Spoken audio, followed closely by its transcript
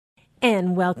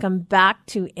And welcome back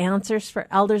to Answers for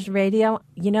Elders Radio.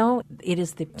 You know, it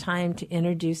is the time to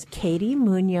introduce Katie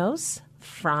Munoz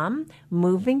from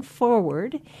Moving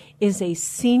Forward, is a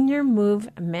senior move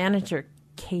manager.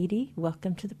 Katie,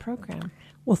 welcome to the program.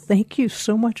 Well, thank you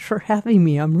so much for having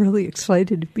me. I'm really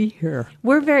excited to be here.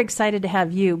 We're very excited to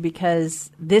have you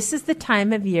because this is the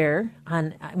time of year,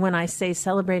 when I say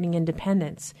celebrating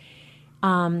independence,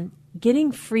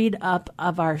 getting freed up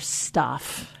of our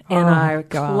stuff and our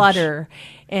clutter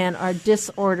and our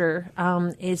disorder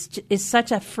is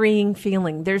such a freeing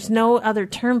feeling. There's no other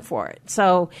term for it.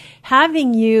 So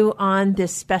having you on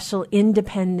this special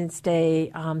Independence Day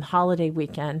holiday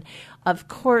weekend, of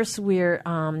course, we're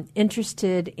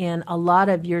interested in a lot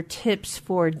of your tips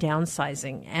for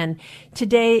downsizing. And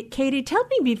today, Katie, tell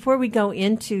me before we go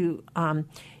into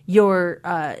your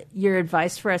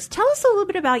advice for us, tell us a little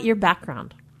bit about your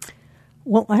background.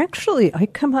 Well, actually, I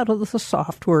come out of the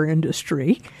software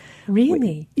industry.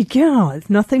 Really? Yeah,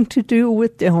 nothing to do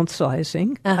with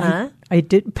downsizing. I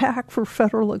did pack for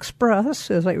Federal Express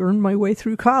as I earned my way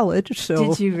through college. So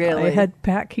did you really? I had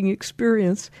packing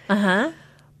experience.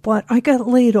 But I got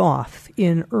laid off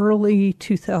in early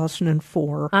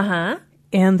 2004.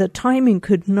 And the timing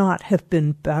could not have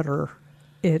been better.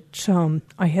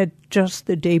 I had just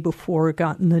the day before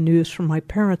gotten the news from my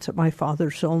parents that my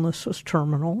father's illness was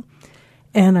terminal.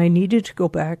 And I needed to go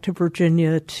back to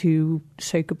Virginia to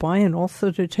say goodbye and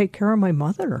also to take care of my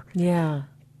mother. Yeah.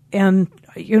 And,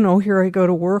 you know, here I go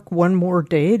to work one more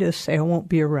day to say I won't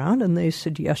be around. And they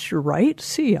said, yes, you're right.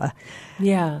 See ya.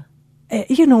 Yeah.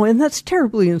 You know, and that's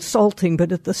terribly insulting.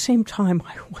 But at the same time,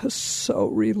 I was so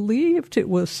relieved.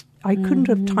 I couldn't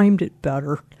have timed it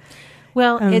better.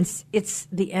 Well, it's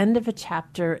the end of a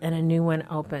chapter and a new one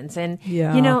opens. And,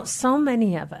 you know, so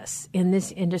many of us in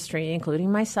this industry,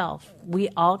 including myself, we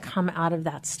all come out of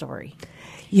that story.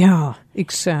 Yeah,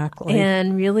 exactly.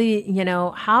 And really, you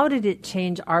know, how did it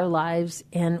change our lives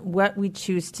and what we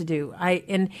choose to do?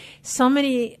 And so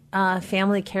many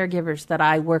family caregivers that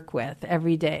I work with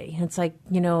every day, it's like,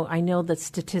 you know, I know the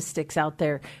statistics out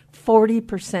there,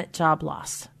 40% job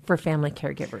loss for family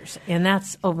caregivers. And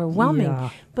that's overwhelming.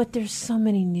 Yeah. But there's so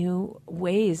many new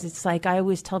ways. It's like I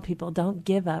always tell people, don't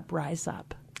give up, rise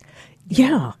up.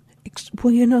 Yeah.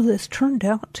 Well, you know, this turned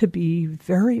out to be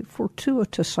very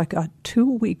fortuitous. I got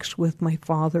 2 weeks with my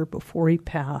father before he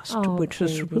passed, which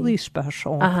was really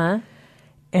special.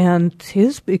 And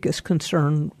his biggest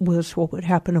concern was what would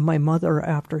happen to my mother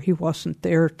after he wasn't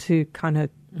there to kind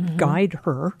of guide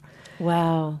her.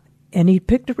 Wow. And he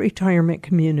picked a retirement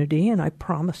community, and I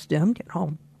promised him, you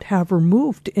know, have her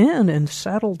moved in and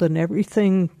settled and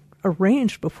everything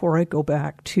arranged before I go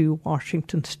back to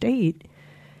Washington State.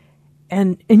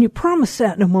 And you promise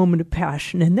that in a moment of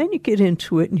passion, and then you get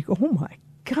into it and you go, oh my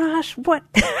gosh, what?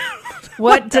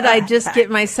 What did I just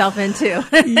get myself into?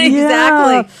 Exactly.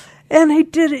 Yeah. And I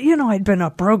did it, you know, I'd been a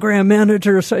program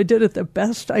manager, so I did it the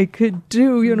best I could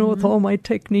do, you know, with all my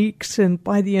techniques. And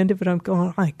by the end of it, I'm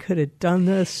going, I could have done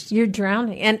this. You're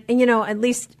drowning. And you know, at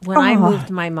least when I moved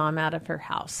my mom out of her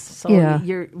house, so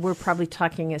we're probably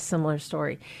talking a similar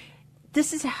story.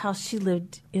 This is a house she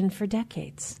lived in for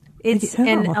decades. And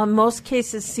in most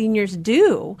cases, seniors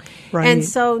do. Right. And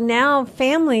so now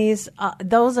families,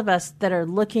 those of us that are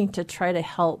looking to try to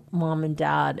help mom and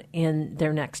dad in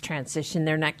their next transition,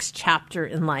 their next chapter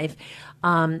in life,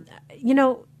 you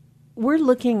know, we're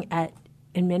looking at,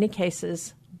 in many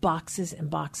cases, boxes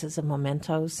and boxes of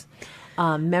mementos,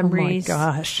 memories. Oh,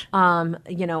 my gosh.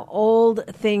 You know, old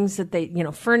things that they, you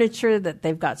know, furniture that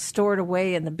they've got stored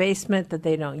away in the basement that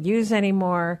they don't use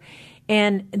anymore.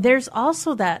 And there's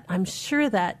also that, I'm sure,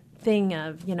 that thing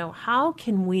of, you know, how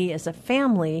can we as a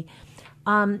family,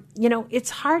 you know, it's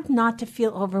hard not to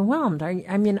feel overwhelmed.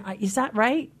 I mean, is that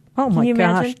right? Oh, my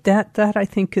gosh. That I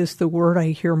think is the word I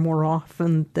hear more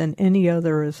often than any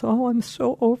other is, oh, I'm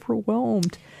so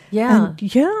overwhelmed. Yeah. And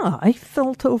yeah, I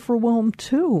felt overwhelmed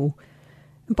too.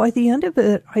 And by the end of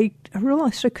it, I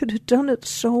realized I could have done it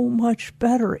so much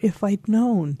better if I'd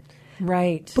known.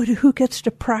 Right. But who gets to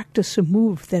practice a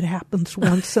move that happens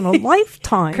once in a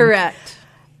lifetime? Correct.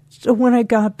 So when I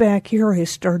got back here, I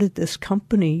started this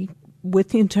company with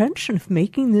the intention of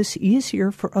making this easier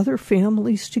for other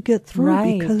families to get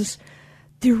through because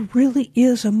there really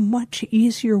is a much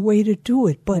easier way to do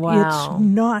it, but it's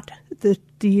not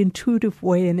the intuitive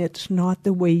way, and it's not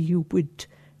the way you would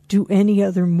do any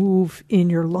other move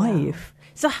in your life.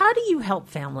 So how do you help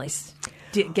families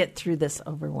get through this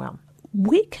overwhelm?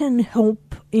 We can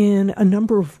help in a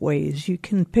number of ways. You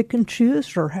can pick and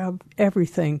choose or have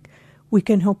everything. We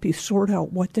can help you sort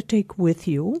out what to take with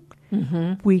you.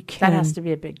 Mm-hmm. That has to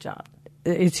be a big job.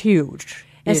 It's huge.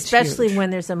 especially huge. when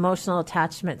there's emotional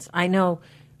attachments. I know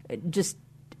just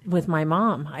with my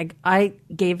mom, I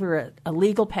gave her a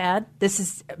legal pad. This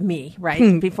is me,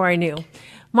 right? Before I knew.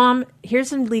 Mom,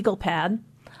 here's a legal pad.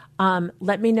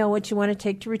 Let me know what you want to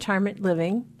take to retirement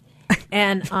living.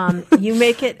 And you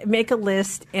make a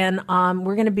list, and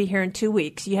we're going to be here in 2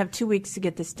 weeks. You have 2 weeks to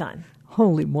get this done.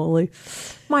 Holy moly.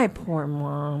 My poor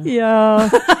mom. Yeah.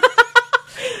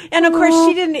 And of course,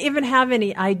 she didn't even have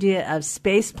any idea of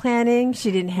space planning.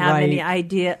 She didn't have Right. any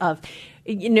idea of,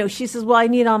 she says, well, I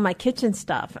need all my kitchen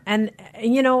stuff. And,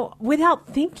 without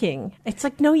thinking, it's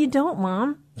like, no, you don't,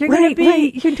 Mom. You're going to be.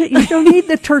 Right. You don't need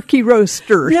the turkey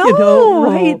roaster, No.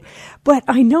 right? But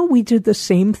I know we did the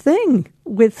same thing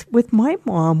with my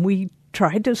mom. We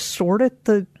tried to sort it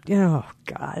oh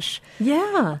gosh.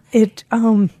 Yeah.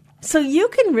 So you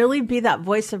can really be that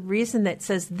voice of reason that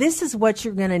says, this is what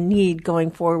you're going to need going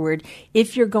forward.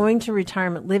 If you're going to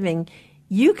retirement living,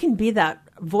 you can be that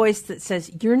voice that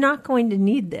says, you're not going to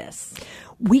need this.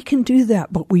 We can do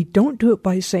that, but we don't do it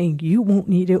by saying you won't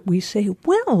need it. We say,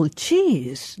 well,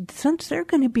 geez, since they're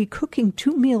going to be cooking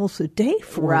 2 meals a day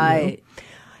for you,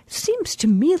 seems to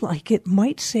me like it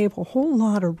might save a whole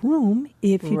lot of room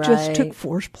if you just took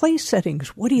forced place settings.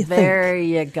 What do you think? There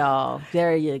you go.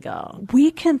 There you go.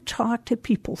 We can talk to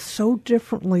people so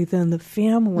differently than the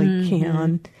family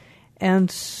can.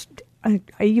 And I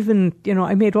even,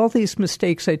 I made all these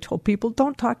mistakes. I told people,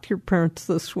 don't talk to your parents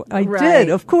this way. I did,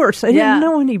 of course. I didn't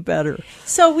know any better.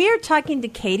 So we are talking to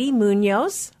Katie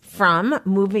Munoz from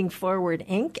Moving Forward,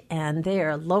 Inc., and they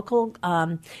are a local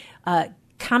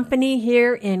company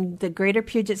here in the greater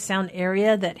Puget Sound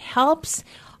area that helps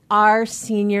our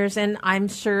seniors, and I'm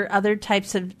sure other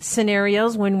types of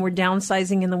scenarios when we're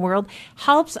downsizing in the world,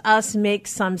 helps us make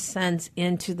some sense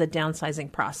into the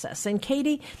downsizing process. And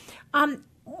Katie, I've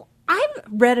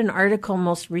read an article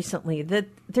most recently that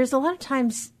there's a lot of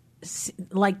times,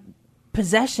 like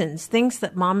possessions, things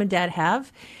that mom and dad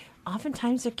have,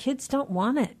 oftentimes their kids don't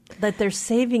want it, that they're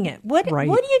saving it. What do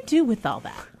you do with all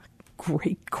that?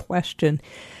 Great question.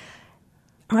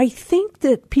 I think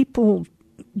that people,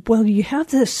 you have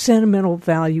this sentimental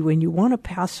value and you want to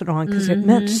pass it on because it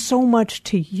meant so much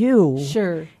to you.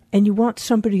 Sure. And you want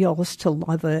somebody else to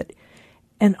love it.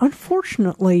 And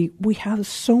unfortunately, we have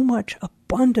so much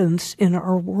abundance in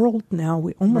our world now.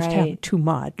 We almost have too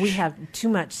much. We have too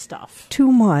much stuff.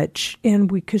 Too much.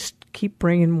 And we just keep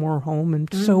bringing more home.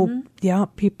 And so,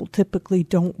 people typically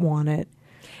don't want it.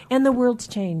 And the world's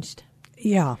changed.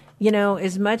 Yeah.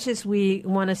 As much as we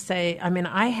want to say, I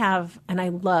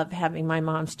love having my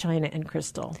mom's china and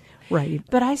crystal. Right.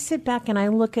 But I sit back and I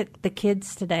look at the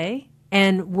kids today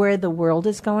and where the world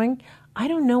is going. I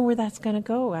don't know where that's going to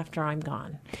go after I'm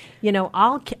gone.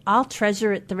 I'll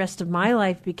treasure it the rest of my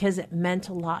life because it meant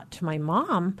a lot to my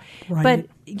mom. Right. But,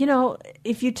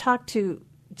 if you talk to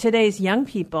today's young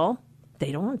people,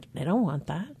 they don't want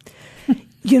that.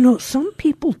 Some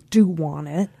people do want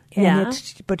it.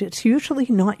 But it's usually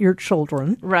not your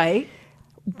children. Right.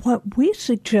 What we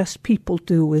suggest people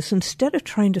do is instead of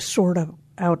trying to sort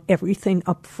out everything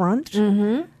up front,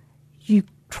 you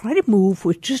try to move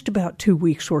with just about 2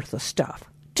 weeks worth of stuff.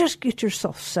 Just get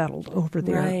yourself settled over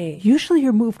there. Right. Usually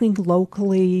you're moving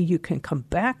locally. You can come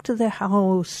back to the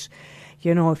house.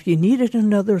 If you needed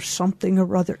another something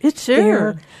or other, it's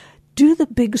there. Do the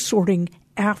big sorting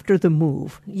after the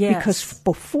move. Yes. Because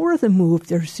before the move,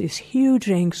 there's this huge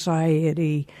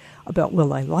anxiety about,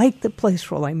 will I like the place?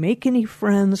 Will I make any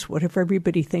friends? What if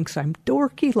everybody thinks I'm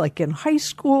dorky, like in high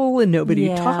school, and nobody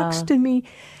talks to me?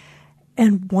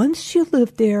 And once you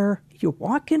live there, you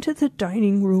walk into the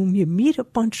dining room, you meet a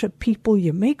bunch of people,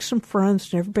 you make some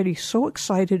friends, and everybody's so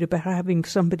excited about having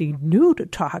somebody new to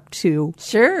talk to.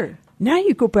 Sure. Now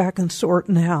you go back and sort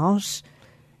in the house.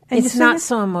 And it's not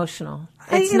so emotional.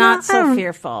 It's not so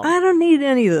fearful. I don't need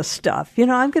any of this stuff.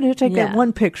 I'm going to take that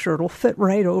one picture. It'll fit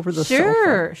right over the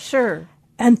sofa. Sure.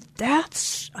 And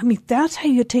that's how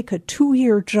you take a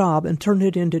 2-year job and turn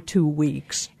it into 2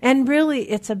 weeks. And really,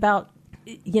 it's about,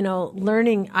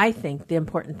 learning. I think the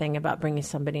important thing about bringing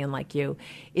somebody in like you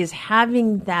is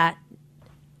having that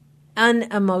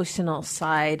unemotional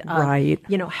side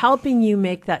of, helping you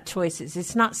make that choices.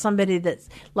 It's not somebody that's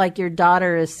like your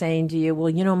daughter is saying to you,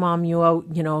 well, Mom,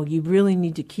 you really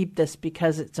need to keep this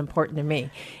because it's important to me.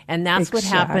 And that's what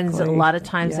happens a lot of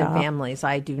times in families.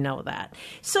 I do know that.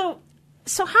 So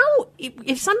how,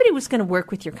 if somebody was going to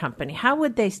work with your company, how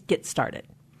would they get started?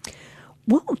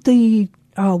 Well,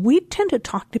 we tend to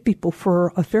talk to people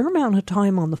for a fair amount of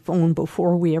time on the phone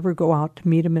before we ever go out to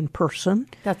meet them in person.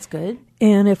 That's good.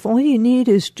 And if all you need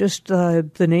is just the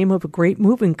name of a great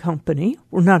moving company,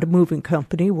 we're not a moving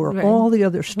company, we're all the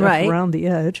other stuff around the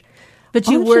edge, But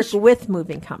you work with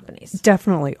moving companies.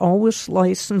 Definitely. Always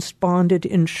licensed, bonded,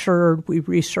 insured. We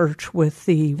research with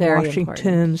the Very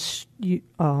Washington's,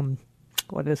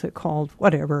 what is it called?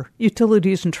 Whatever.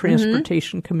 Utilities and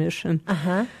Transportation Commission.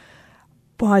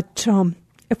 But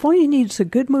if all you need is a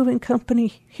good moving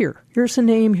company, here's a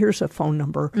name, here's a phone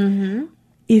number.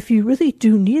 If you really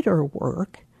do need our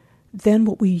work, then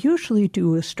what we usually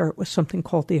do is start with something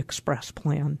called the Express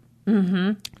Plan.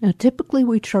 Now, typically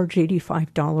we charge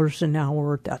 $85 an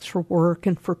hour. That's for work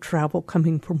and for travel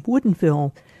coming from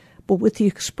Woodinville. But with the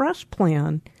Express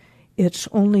Plan, it's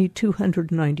only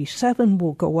 $297.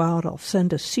 We'll go out. I'll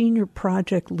send a senior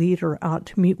project leader out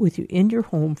to meet with you in your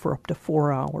home for up to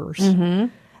 4 hours.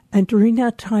 And during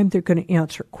that time, they're going to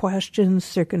answer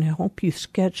questions. They're going to help you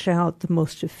sketch out the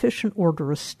most efficient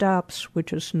order of steps,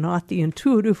 which is not the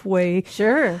intuitive way.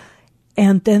 Sure.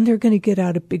 And then they're going to get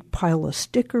out a big pile of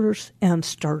stickers and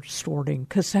start sorting,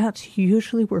 because that's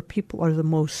usually where people are the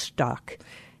most stuck.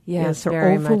 Yes, they're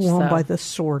very much overwhelmed so. by the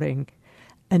sorting.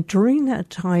 And during that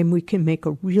time, we can make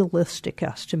a realistic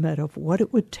estimate of what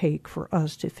it would take for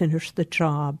us to finish the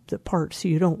job, the parts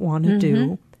you don't want to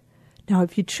do. Now,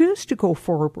 if you choose to go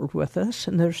forward with us,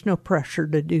 and there's no pressure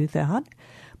to do that,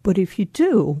 but if you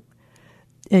do,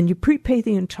 and you prepay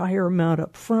the entire amount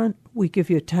up front, we give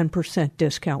you a 10%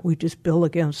 discount. We just bill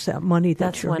against that money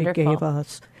that you already gave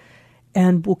us.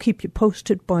 And we'll keep you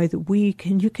posted by the week,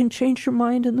 and you can change your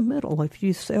mind in the middle. If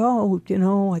you say, I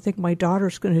think my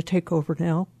daughter's going to take over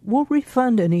now, we'll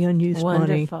refund any unused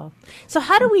money. Wonderful. So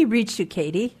how do we reach you,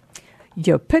 Katie?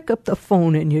 You pick up the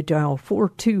phone and you dial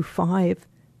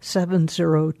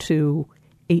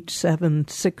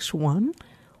 425-702-8761,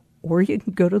 or you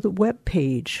can go to the web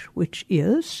page, which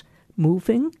is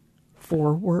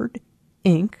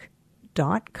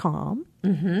movingforwardinc.com.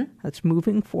 That's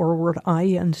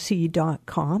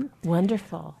movingforwardinc.com.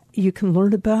 Wonderful. You can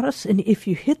learn about us, and if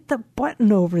you hit the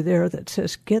button over there that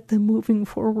says Get the Moving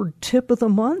Forward Tip of the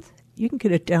Month, you can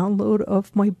get a download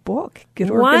of my book,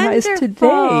 Get Organized Today.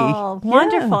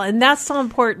 Wonderful. And that's so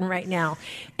important right now.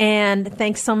 And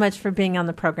thanks so much for being on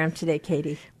the program today,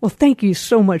 Katie. Well, thank you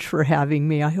so much for having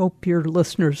me. I hope your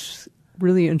listeners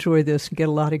really enjoy this and get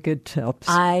a lot of good tips.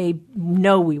 I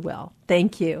know we will.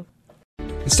 Thank you.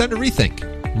 It's time to rethink,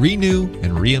 renew,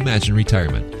 and reimagine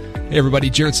retirement. Hey everybody,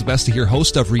 Jared Sylvester here,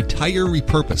 host of Retire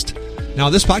Repurposed. Now,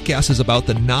 this podcast is about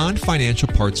the non-financial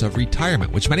parts of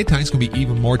retirement, which many times can be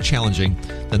even more challenging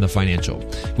than the financial.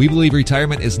 We believe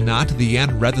retirement is not the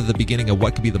end, rather the beginning of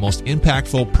what could be the most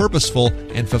impactful, purposeful,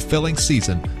 and fulfilling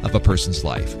season of a person's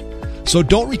life. So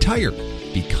don't retire,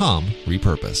 become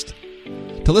repurposed.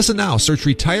 To listen now, search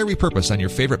Retire Repurposed on your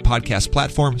favorite podcast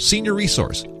platform, Senior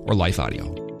Resource, or Life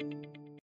Audio.